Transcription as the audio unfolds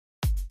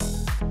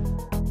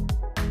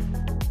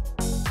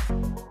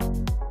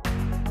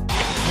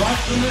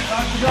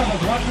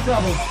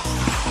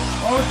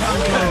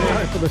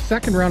For the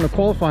second round of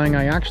qualifying,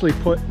 I actually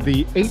put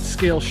the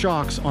 8-scale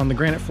shocks on the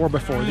Granite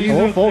 4x4.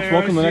 Hello folks,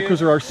 welcome to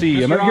Netcruzer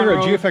RC. I'm out here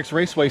at GFX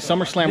Raceway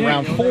SummerSlam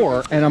Round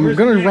 4, and I'm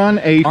going to run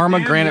a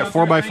Arrma Granite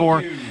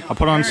 4x4. I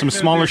put on some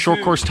smaller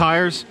short course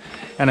tires,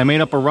 and I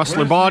made up a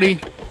rustler body.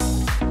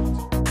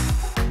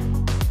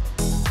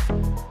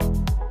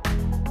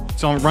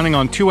 So I'm running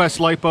on 2S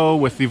LiPo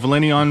with the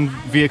Valenion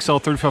VXL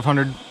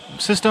 3500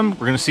 system.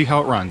 We're going to see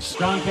how it runs.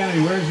 John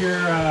Kennedy, where's your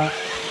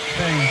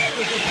thing?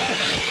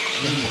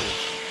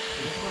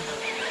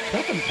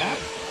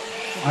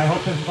 I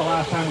hope this is the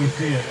last time we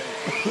see it.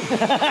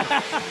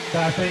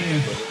 That thing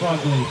is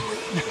fugly.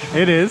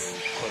 It is.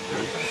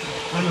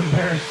 I'm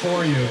embarrassed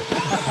for you.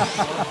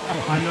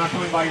 I'm not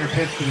coming by your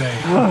pits today.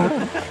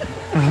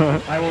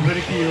 I will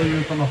ridicule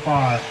you from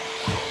afar.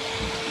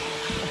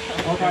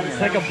 It's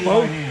like a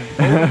boat.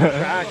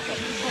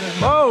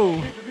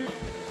 Whoa!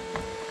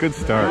 Good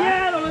start.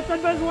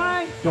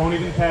 Don't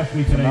even test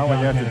me today. Now what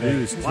you have to do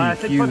is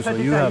TQ, so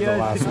you have the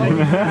last one.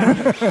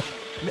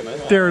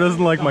 Dara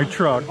doesn't like my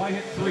truck. If I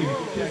hit 3,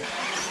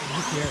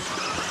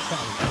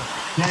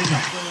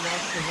 Daniel.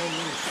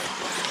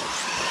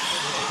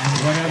 And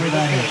whatever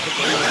that is.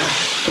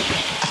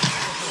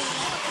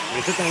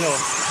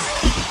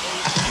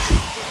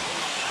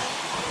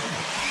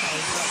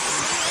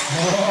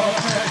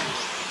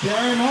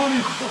 Darren on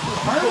is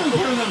hurling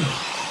for them.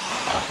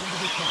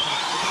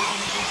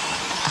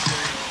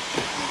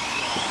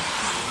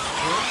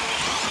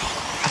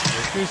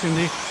 Here's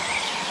Cindy.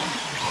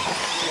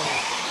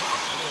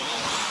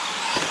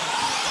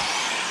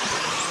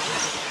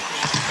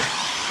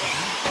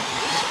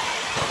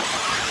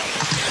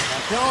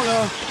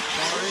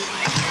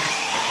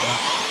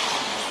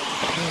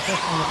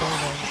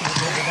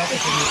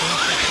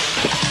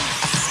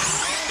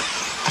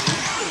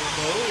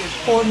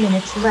 Four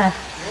minutes left.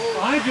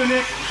 Behind you,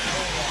 Nick.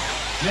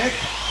 Nick.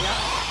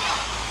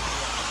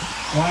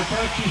 Watch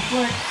out, she's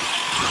slick.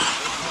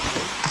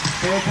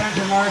 Pay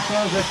attention,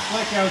 Marshall. There's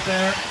slick out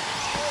there.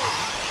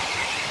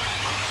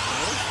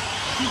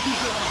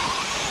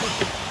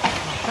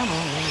 Come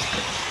on,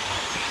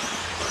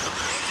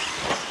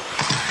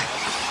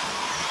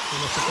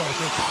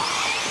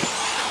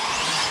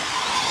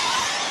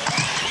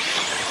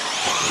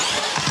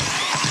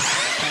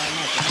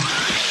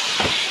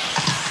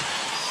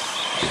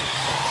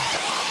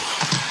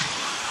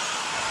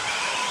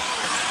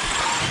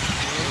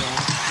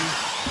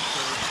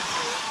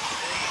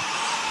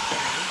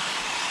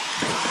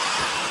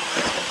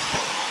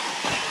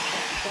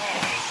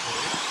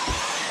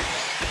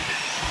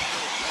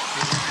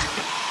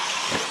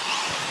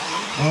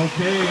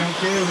 Okay,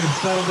 we've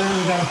settled in.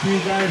 We've got a few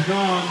guys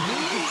gone.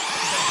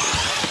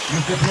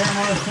 Mr. Pierre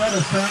Morissette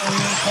is currently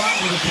in front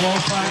with a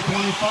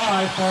 12.525,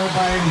 followed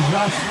by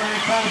Just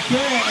Frank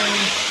O'Kay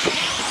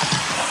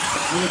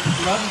with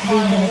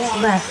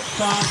 11.501.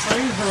 Sean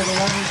Fraser with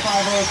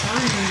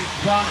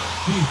 11.503. John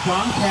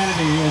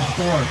Kennedy is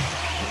fourth.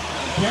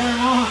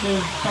 Karen Long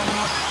is coming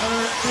up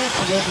fifth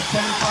with a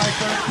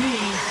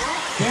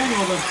 10.513.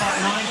 Daniel with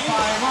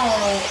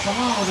 9.50.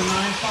 Come on with a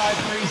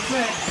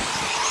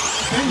 9.536.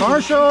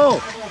 Marshall!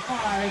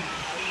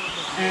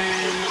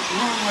 And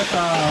one with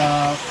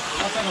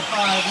what's on the 5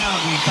 now,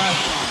 the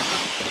fast one.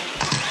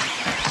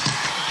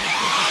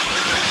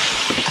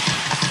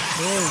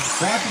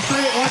 Back to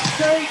straight, watch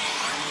straight.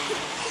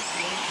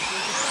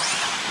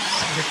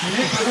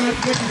 Nick, we're going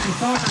to get you some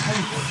soccer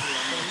pieces.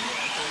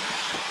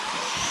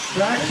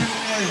 Traction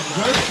is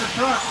good for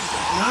trucks.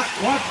 Not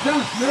watch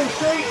jumps, middle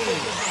straight.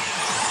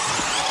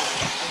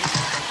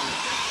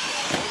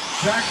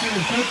 Traction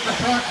is good for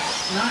trucks.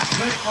 Not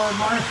good for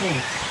Marshall.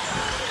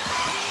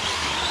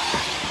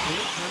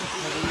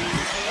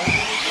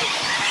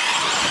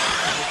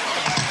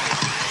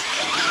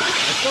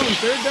 going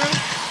third down?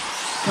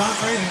 Tom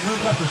Brady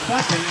moves up to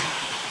second.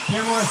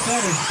 Pierre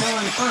Morissette is still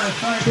in first.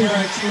 Sorry, Pierre,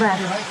 I changed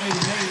your height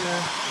maybe there.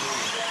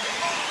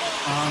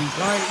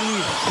 Sorry,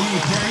 East,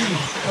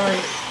 sorry.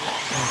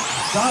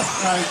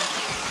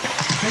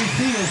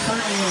 KC is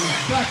currently in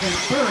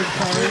third,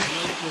 sorry.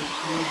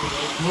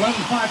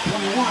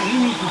 11.521. He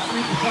needs to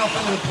sneak himself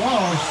into the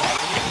 12.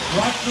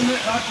 Watch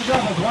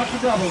the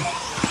doubles.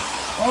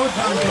 Oh,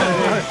 John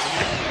Kennedy.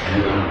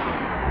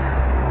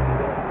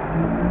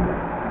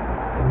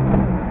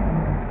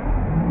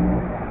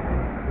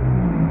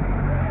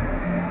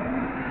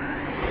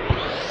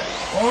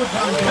 Oh,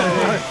 John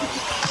Kennedy.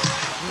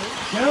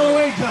 Get out of the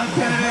way, John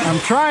Kennedy. I'm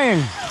trying.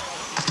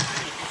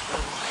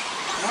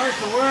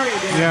 Marshall, where are you,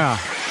 Dan? Yeah.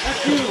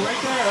 That's you,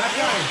 right there, that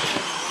guy.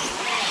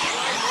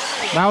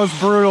 That was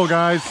brutal,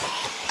 guys. That's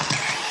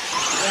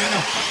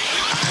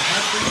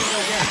for you to go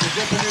get. You're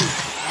good to do.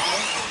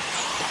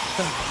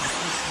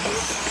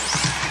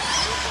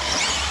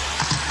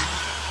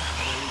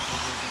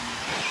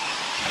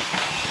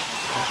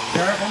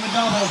 Careful on the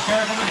doubles,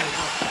 careful.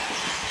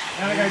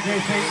 That guy,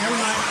 JC, never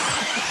mind.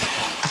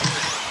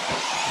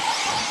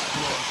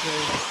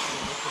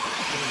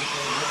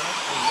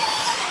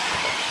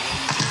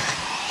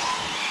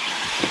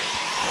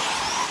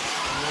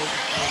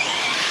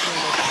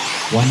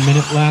 1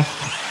 minute left.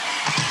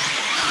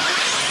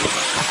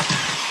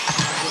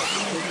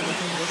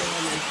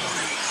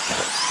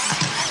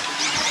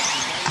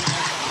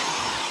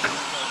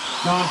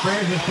 Don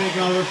Frazier's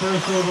taking over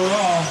first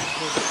overall.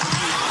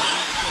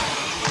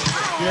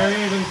 Gary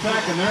Eve in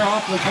second. They're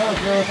awfully close.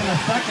 They're within a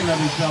second of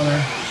each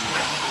other.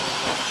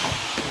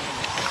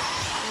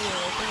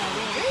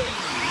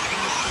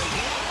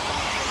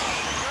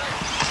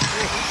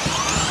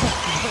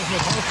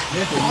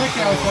 It's slick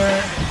out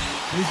there.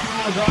 These two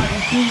more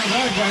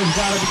guys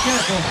gotta be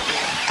careful.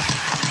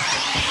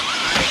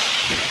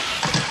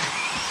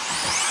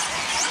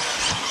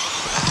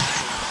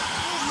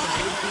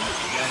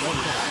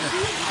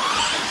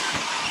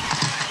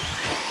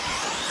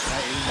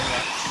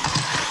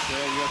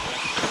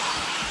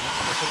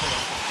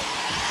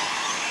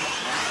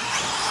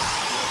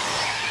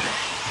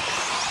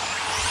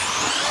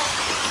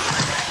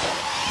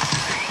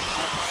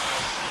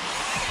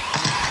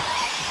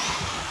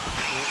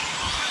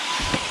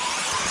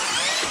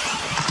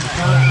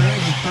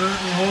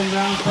 Currently holding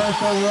down first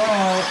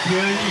overall.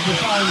 Here he's the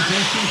 15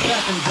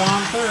 seconds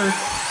on third.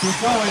 Keep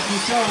going,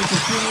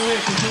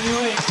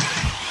 continue it.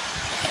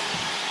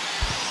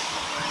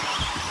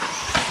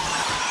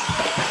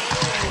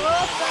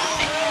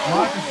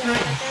 Lock the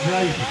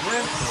straight.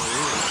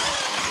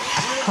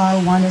 Car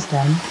 1 is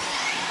done.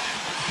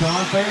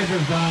 John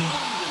Frazier's done.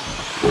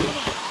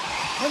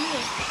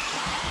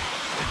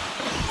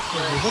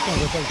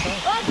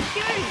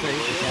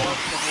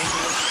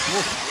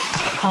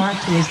 Car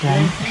 2 is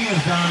done. JC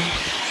is done.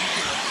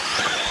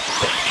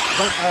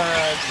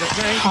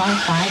 Car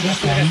 5 is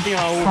done.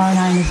 Car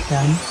 9 is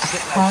done.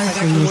 Car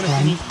 3 is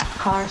done.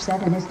 Car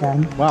 7 is done.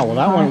 Wow, well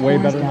that Car went way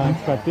 4 is better than I done.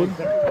 expected.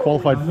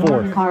 Qualified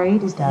fourth. Car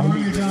 8 is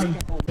done.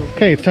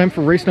 Okay, it's time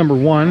for race number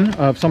 1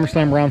 of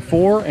SummerSlam round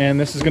 4, and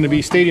this is going to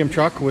be stadium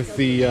truck with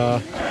the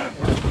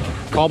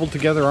cobbled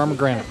together Arrma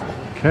Granite.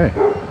 Okay,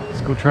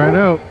 let's go try it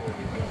out.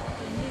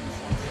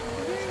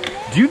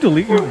 Do you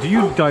dilute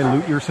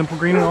your simple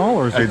green at all,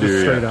 or is it just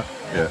straight up?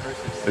 Yeah.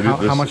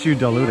 How much do you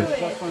dilute it?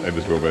 I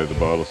just go by the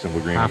bottle, simple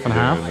green. Half and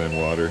half? And then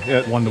water.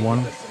 Yeah. 1 to 1?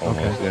 Almost,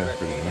 Okay. yeah,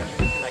 pretty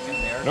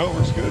much. No, it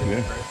works good,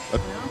 yeah.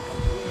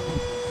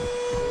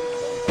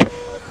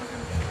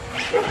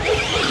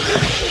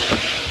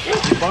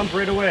 Bump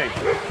right away.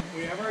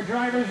 We have our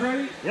drivers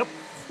ready? Yep.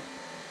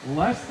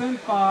 Less than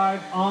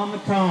 5 on the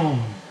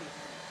tone.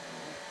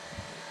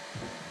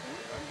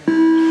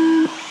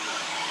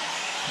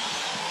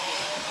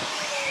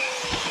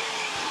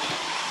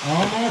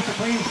 Almost a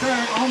clean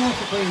start,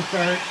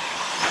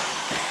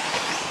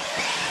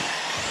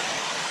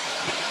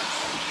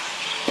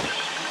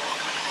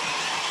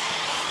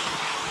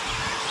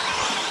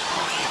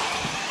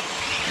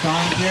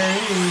 Sean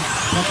Gary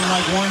looking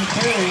like 1-2.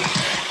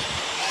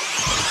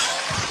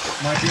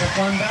 Might be a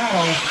fun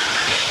battle.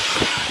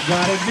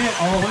 Gotta admit,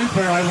 all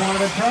winter I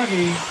wanted a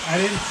Truggy. I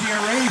didn't see a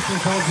race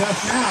until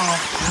just now.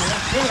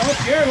 That's good. Oh,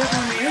 Gary looking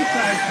on the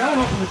inside. Sean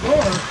opened the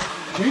door.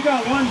 We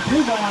got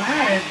 1-2 going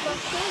at it.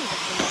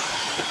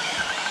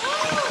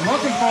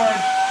 Looking for it.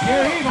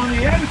 Gary Eve on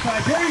the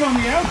inside. Gary Eve on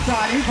the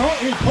outside. He's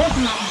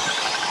pushing them.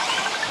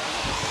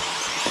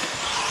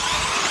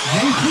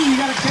 JC, you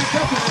got to catch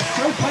up to this.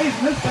 Third place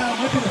in this battle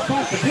might be the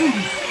spot to be.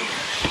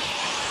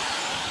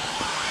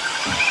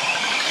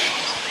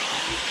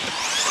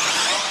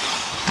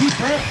 Keep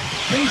it.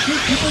 JC,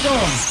 keep it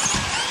going.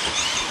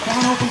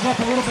 Sean opens up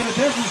a little bit of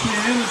distance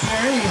here in this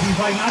area. He's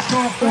like, not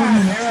so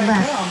fast. Here I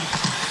come.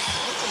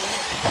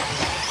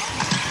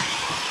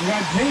 We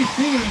got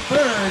JC in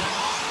third.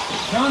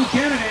 John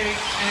Kennedy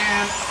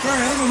and, sorry,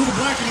 I don't know who the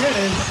black and red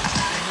is.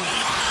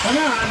 Come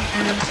on,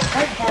 and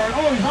fight for it.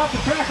 Oh, he's off the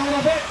track a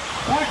little bit.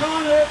 Back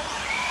on it.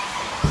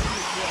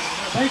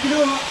 Take it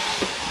up.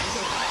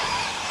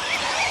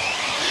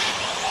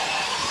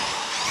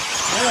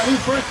 Yeah,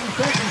 he's first and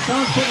second.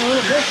 Sean's putting a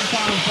little distance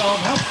on himself.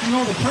 Helps to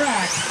know the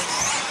track.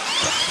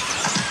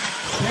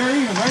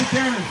 They're even right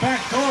there in his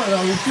back door,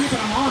 though. He's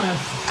keeping him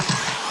honest.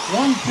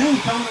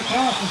 1-2 coming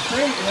across the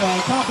straight,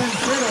 top end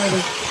straightaway to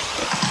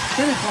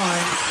finish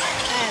line.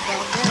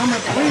 Number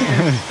 3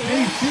 is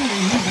JC.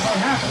 He's about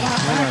half a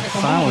lap back at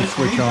the silent moment.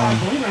 switch He's got, on.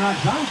 believe it or not,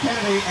 John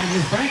Kennedy and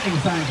his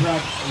Frankenstein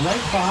truck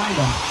right behind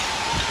him.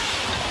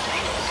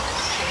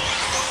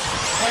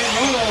 Wayne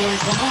Lolo and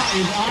Clement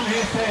is on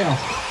his tail.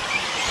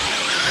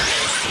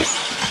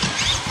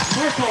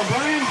 Marco,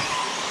 Brian.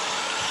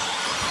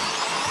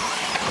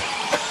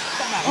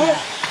 Oh,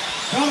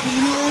 Jonathan,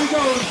 you know where he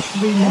goes.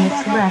 3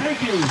 minutes left. Thank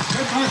you.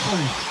 Good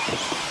marshalling.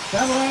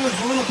 That allows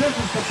a little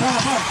distance to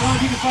top up. John,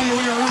 you can find your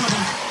way around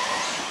him.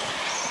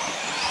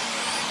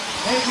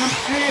 Hey,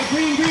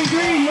 green,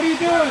 what are you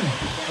doing?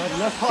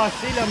 Laisse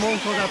passer le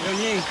monde sur la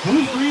première.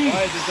 Who's green?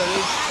 Ouais,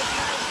 désolé.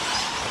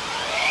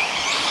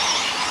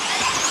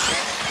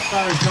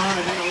 Sorry, John, I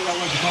didn't know who that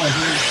was to call.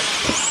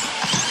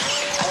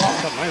 I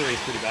thought my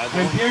race pretty bad.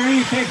 And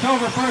Gary takes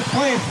over first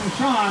place from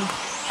Sean.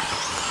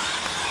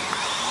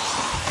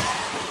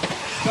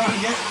 Sean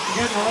getting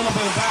a little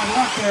bit of bad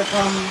luck there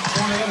from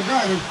one of the other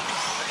drivers.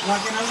 Not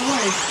getting out of the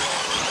way.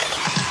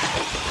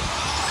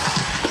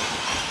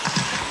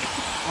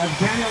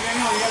 Daniel, you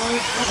gotta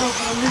look out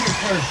for the leaders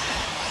first.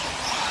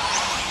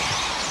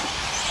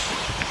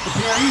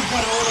 Pierre's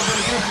got a little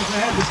bit of distance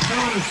ahead, but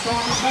Sean is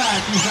storming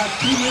back. He's got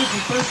 2 minutes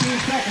and 13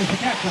 seconds to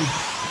catch him.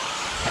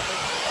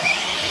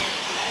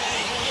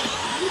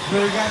 So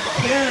we got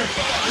Derek,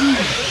 Eve,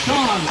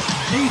 Sean,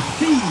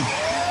 JC.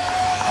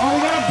 Oh,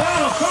 we got a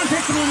battle. Sean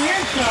takes him on the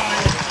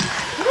inside.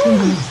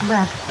 2 minutes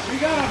left.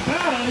 We got a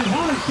battle. He's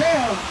on his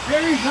tail.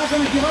 Pierre's not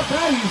going to give up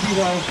that easy,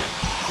 though.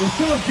 There's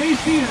still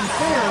JC in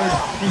third.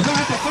 He's going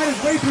to have to fight his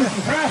way through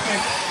some traffic.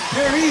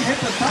 Pierre hit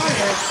the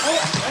tire. Oh,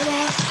 hold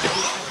on.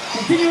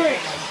 Continue it.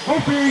 Go,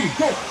 Pierre.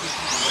 Go.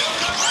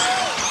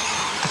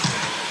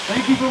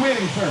 Thank you for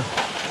waiting, sir.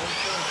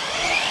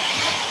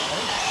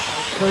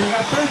 So you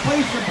got third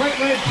place for Bright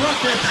Red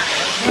Trucker.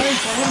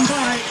 Nice, for him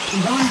by.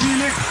 He's on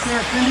DMX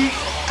there, Cindy.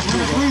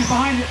 Number 3's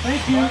behind it.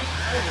 Thank you.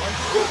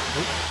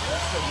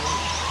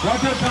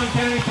 Watch out, John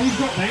Kennedy. Please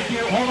go. Thank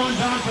you. Hold on,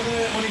 John, for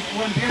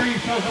when Pierre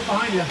shows up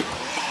behind you.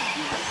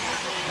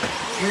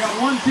 We got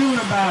 1-2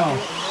 in a battle.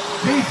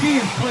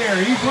 JC is clear.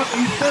 He's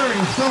third.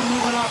 He's still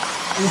moving up.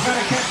 He's got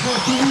to catch those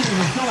 2 leaders.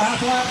 He's still a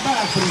half lap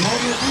back, but he's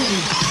holding his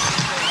lead.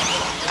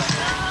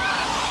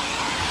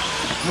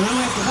 And then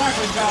after that,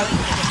 we've got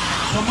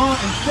Lamont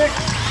in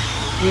 6th.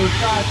 We've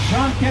got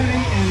John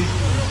Kennedy in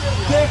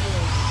 5th.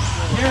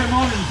 Pierre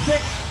Ramon in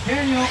 6th.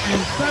 Daniel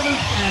in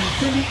 7th. And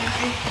Cindy in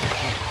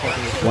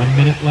 8th. 1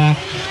 minute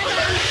left.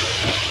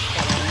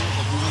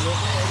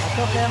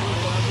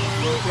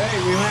 Okay,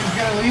 we might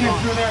get a leader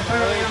through there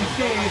fairly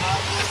unscathed.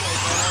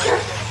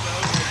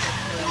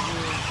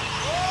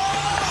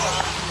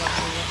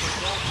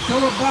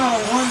 Still a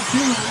battle,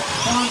 1-2,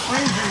 Sean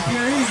Fraser and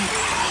Pierre.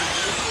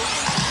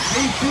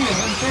 JC is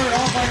in third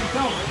all by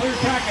himself, clear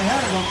track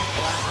ahead of him.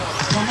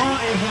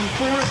 Lamont is in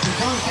 4th and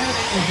John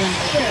Kennedy is in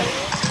 5th.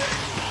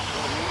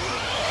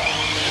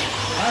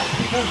 That's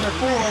because they're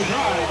 4-wheel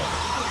drive.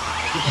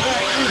 The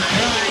track is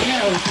drying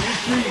out, so make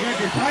sure you got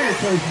your tire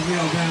choices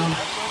nailed down.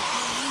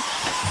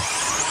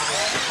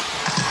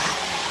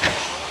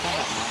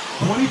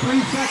 23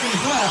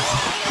 seconds left.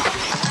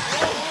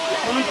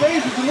 On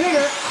base is the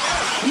leader.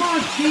 Come on,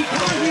 Steve.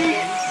 Come on, G.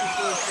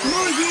 Come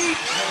on, G.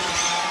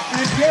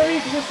 And Jerry,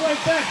 just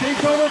like that,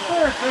 takes over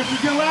first. This is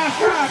your last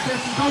lap.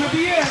 This is going to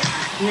be it.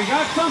 You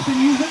got something.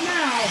 Use it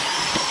now.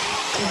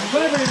 It's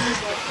Liberty.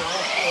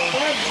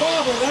 That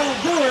bobble, that'll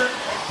do her.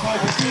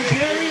 But you see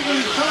Jerry and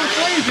Sean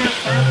Fraser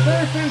are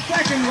first and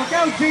second. Look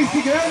out,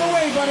 JC. Get out of the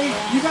way, buddy.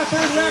 You got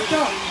third wrapped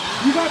up.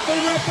 You got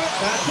third wrapped up.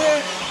 That's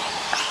it.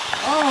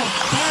 Oh,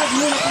 bad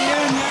move at the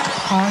end there.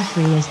 Car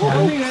 3 is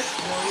done.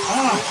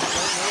 Ah.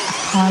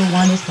 Car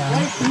 1 is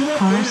done.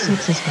 Car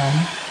 6 is done.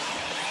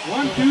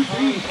 1, 2,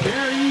 3.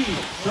 Jerry,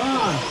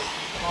 Sean,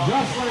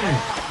 Jocelyn,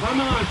 come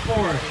on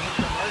for it.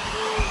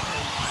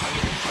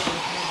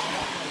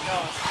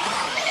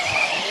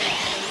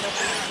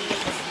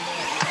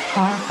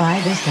 Car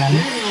 5 is done.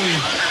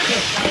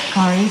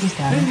 Car 8 is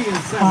done.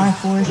 Car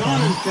 4 is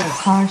done.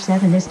 Car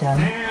 7 is done.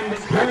 And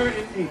Jared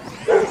in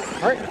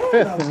 8th. All right,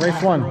 5th in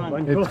race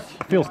 1. It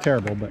feels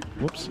terrible, but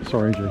whoops,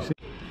 sorry, JC.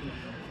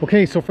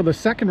 Okay, so for the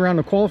second round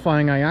of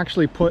qualifying, I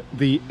actually put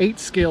the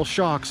 8-scale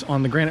shocks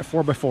on the Granite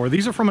 4x4.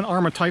 These are from an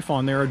Arrma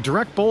Typhon. They're a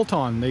direct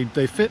bolt-on.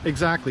 They fit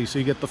exactly. So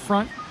you get the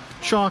front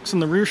shocks and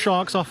the rear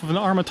shocks off of an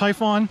Arrma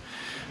Typhon.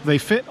 They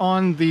fit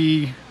on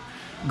the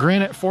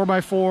Granite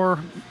 4x4,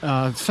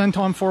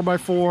 Centon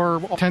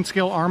 4x4,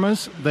 10-scale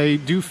Arrmas. They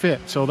do fit.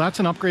 So that's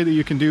an upgrade that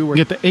you can do where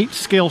you get the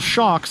 8-scale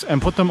shocks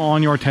and put them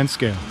on your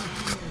 10-scale.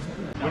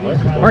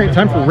 All right,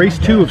 time for race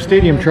 2 of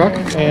Stadium Truck,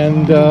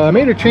 and I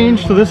made a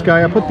change to this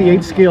guy. I put the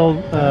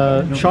 8-scale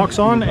shocks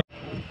on.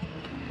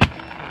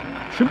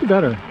 Should be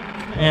better,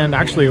 and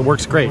actually it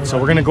works great. So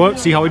we're gonna go out and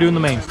see how we do in the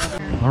main.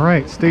 All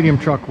right, Stadium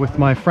Truck with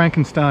my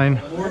Frankenstein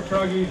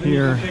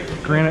here,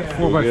 Granite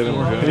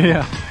 4x4.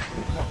 Yeah,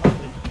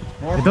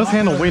 it does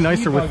handle way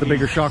nicer with the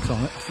bigger shocks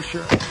on it, for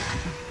sure.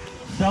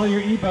 Sell your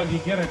e-buggy,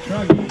 get a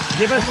Truggy.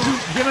 Give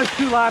us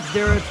 2 laps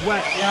there, it's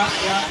wet. Yeah.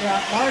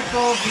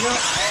 Marshall, you got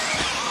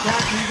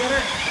Jack, you get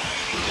her?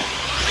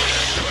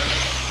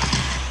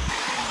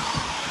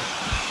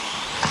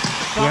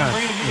 Yeah,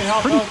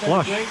 it's pretty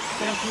flush.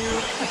 Thank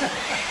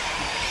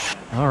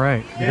you. All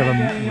right, we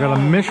got a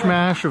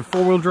mishmash of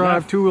 4-wheel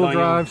drive, 2-wheel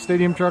drive,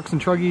 Stadium Trucks and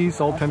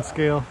Truggies, all 10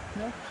 scale.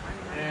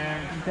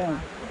 And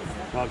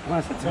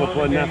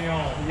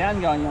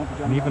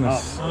even a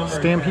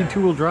Stampede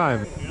 2-wheel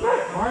drive.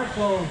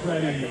 Marshall's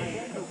ready.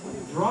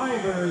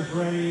 Driver's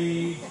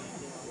ready.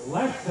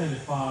 Less than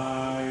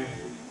 5.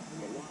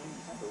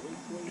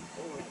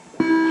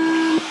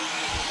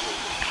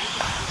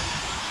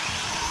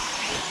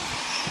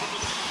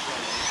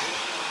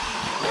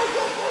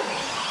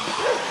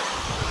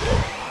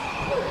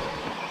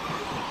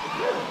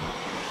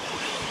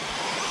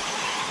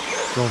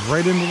 Drove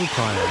right into the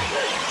tire.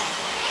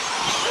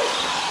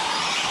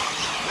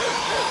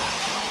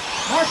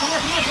 Marshall.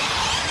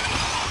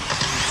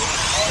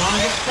 Trying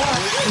to get stuck.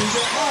 Can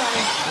get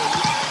high.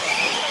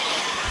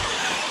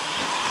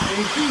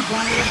 AC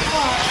trying to get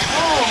stuck.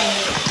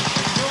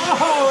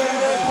 Oh, and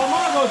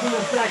Lamont goes in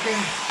the second.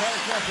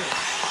 seconds.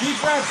 Deep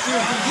breaths,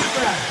 Pearson, deep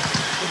breaths.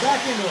 Get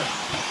back into it.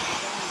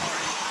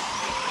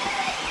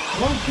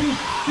 1, 2,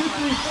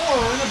 3, 4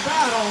 in a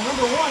battle.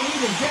 Number 1,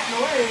 Eden, getting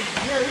away.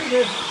 Here,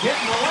 Eden,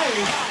 getting away.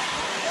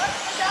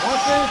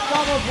 Watch it,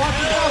 doubles, watch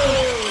it,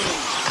 doubles.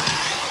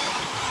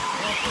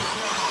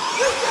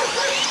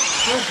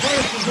 First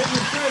place is hitting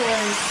the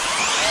straightaway.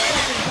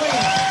 Second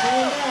place,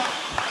 pulling back.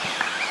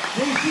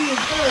 JC in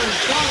third,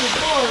 John in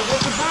fourth.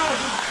 What's the battle?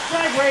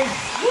 Drag race.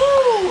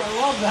 Woo! I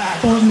love that.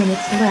 4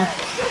 minutes left.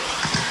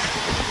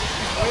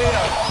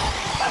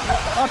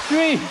 Up 3.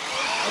 Wait.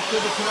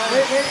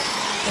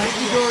 Thank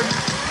you, Jordan.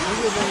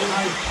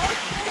 Nice.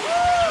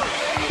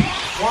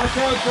 Watch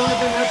out,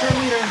 Jonathan. That's our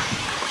leader.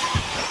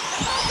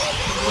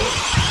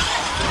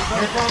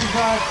 Here comes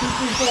 2,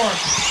 3, 4.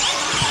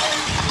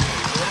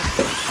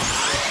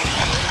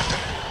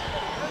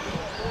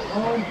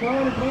 Oh,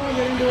 come on,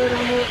 get into it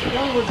on the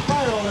downward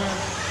spiral there.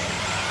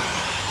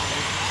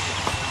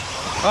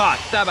 Ah,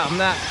 stab out from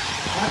that.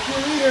 Watch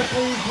your leader,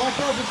 please. Watch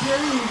out for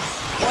Thierry.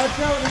 Watch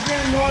out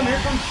again, Norm. Here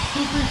comes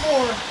 2, 3,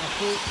 4.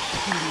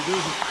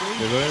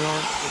 Is that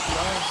on?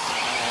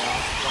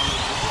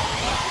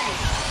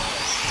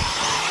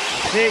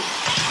 Hey.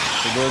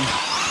 Good.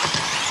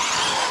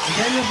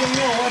 Daniel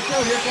Daniel, watch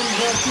out. Here comes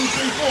 2,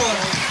 3, 4.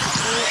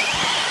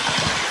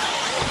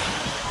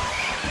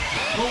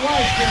 Go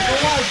wide, Ken. Go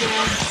wide,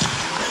 Dan.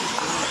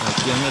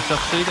 Again, that's up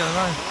 3 down the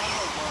line.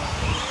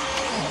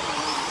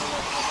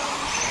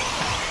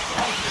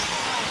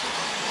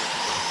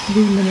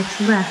 3 minutes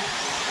left.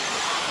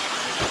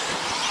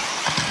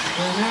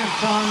 And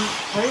that's on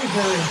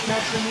Fraser. He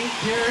sets to meet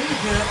Jerry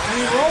here, and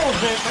he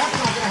rolls it. That's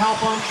not going to help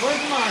him.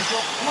 Where's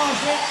Marshall? Come on,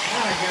 Dick.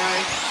 That guy.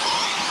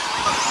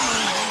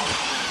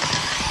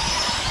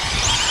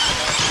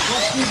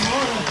 Let's keep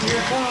going.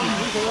 Here comes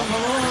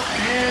Malone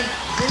and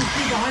JC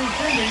behind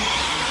Cindy.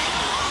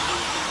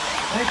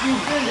 Thank you,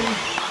 Cindy.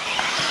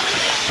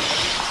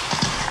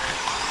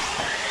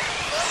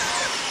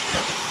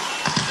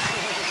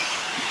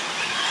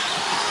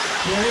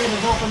 Jerry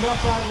has opened up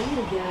that lead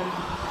again.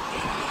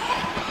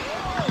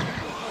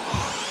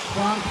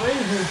 John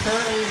Fraser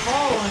currently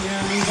following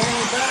him. He's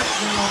only back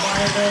now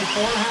by about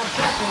 4.5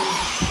 seconds.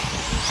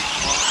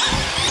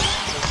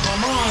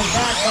 Lamar is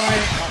back by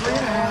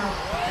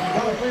 3.5.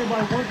 Another three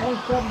by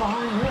 1.7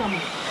 behind him.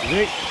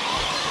 Hey.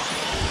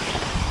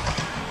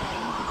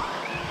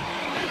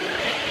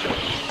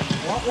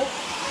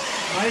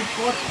 Nice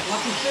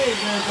lucky save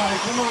there, guys.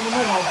 Come on in the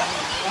middle.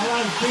 That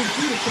allows JC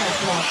to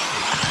catch up.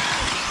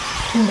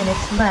 2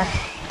 minutes left.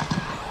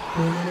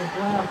 2 minutes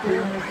left,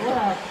 3 minutes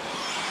left.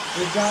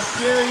 We've got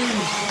Jerry,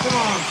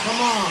 come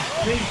on,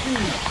 JC,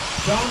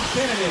 John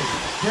Kennedy,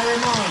 Jerry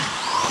Mon,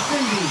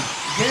 Cindy,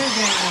 Gang,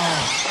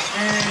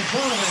 and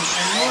Jonathan,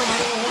 and Norm.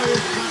 I don't know why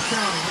it's not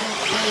counting.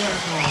 Where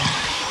that's Norm.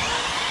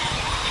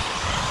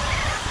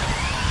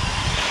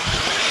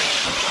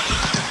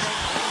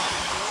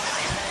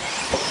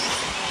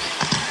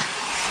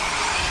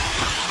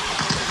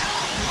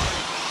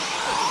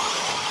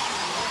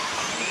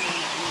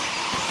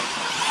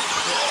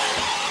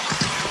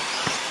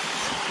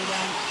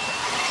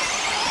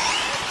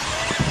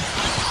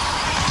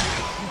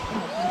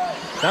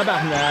 Stab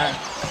out from that.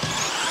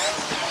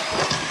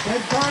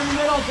 Dead car in the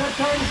middle, dead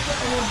car in the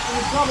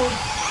double.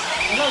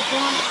 Look out,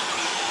 John.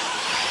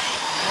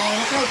 Oh,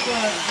 look out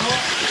there.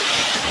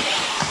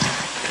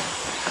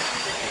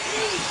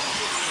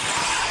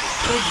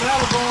 Big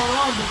battle going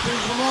on between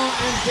Lamont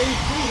and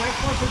JC.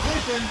 Excellent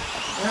position.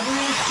 Every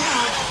inch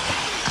counts.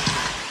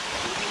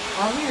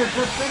 Our leader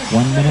just finished.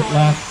 1 minute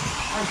left.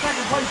 Our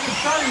second place is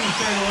starting the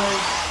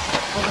straightaway.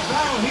 But the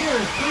battle here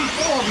is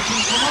 3-4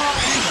 between Lamont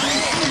and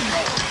JC.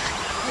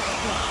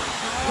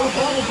 Good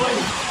double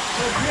break.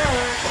 So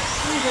Pierre,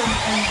 Stephen,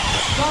 and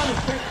John has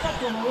picked up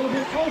them a little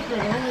bit closer.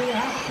 They're only a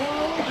half a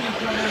corner away from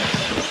each other.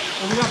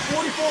 And we got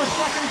 44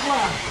 seconds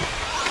left.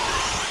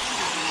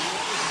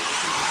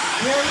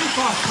 Pierre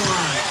across the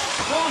line.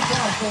 John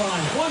across the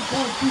line.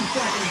 1.2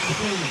 seconds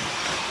between them.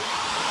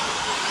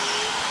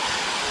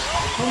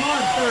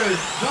 Lamont third.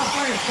 John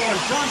Frank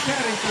fourth. John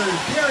Kennedy third.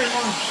 Pierre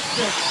on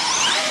sixth.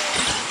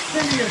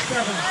 Cindy is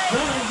seventh.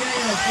 Jonathan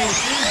Gang is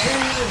eighth.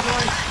 Gang is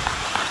right.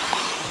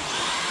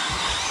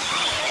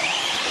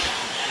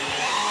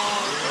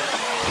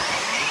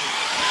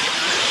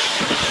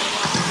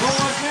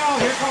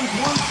 Here comes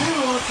 1-2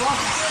 across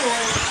the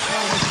straightaway.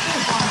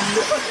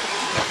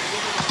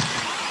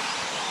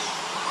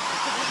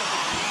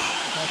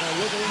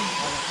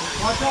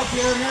 Watch out,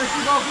 Pierre.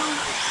 Merci beaucoup.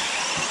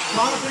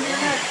 Jonathan,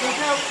 you're next. Look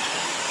out.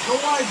 Go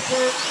wide,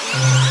 sir.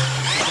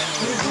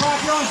 Please come out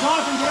here on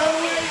Jonathan. Get out of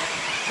the way.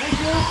 Thank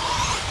you.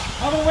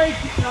 Out of the way.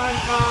 Out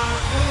of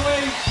the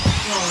way.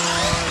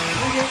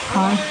 Thank you.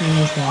 Car 3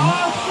 is done.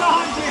 Oh,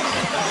 Sean did it.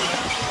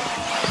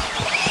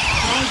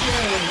 Sean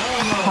did it.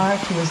 Oh, no. Car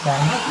 2 is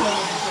done. That's what I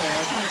was going to say. I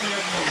was trying to say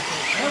that.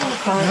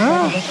 Car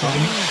 7 is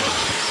done.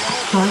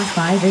 Car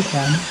 5 is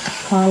done.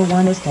 Car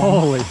 1 is done.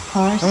 Holy.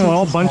 Car 6 I'm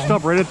all is bunched done.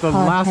 up right at the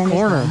Car last 10 is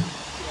corner. done.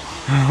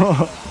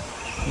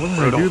 What did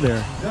I do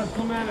there? Just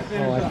come out and finish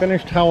Well, I up.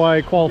 finished how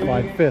I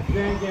qualified, 5th.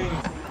 Gang.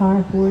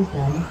 Car 4 is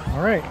done.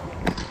 All right.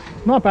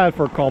 Not bad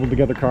for a cobbled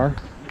together car.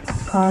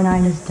 Car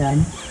 9 is done.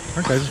 All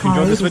right, guys, if you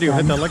enjoyed this video,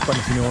 hit that like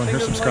button if you want to hear,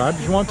 subscribe.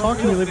 If you want to talk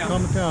to me, leave a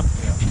comment down.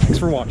 Thanks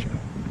for watching.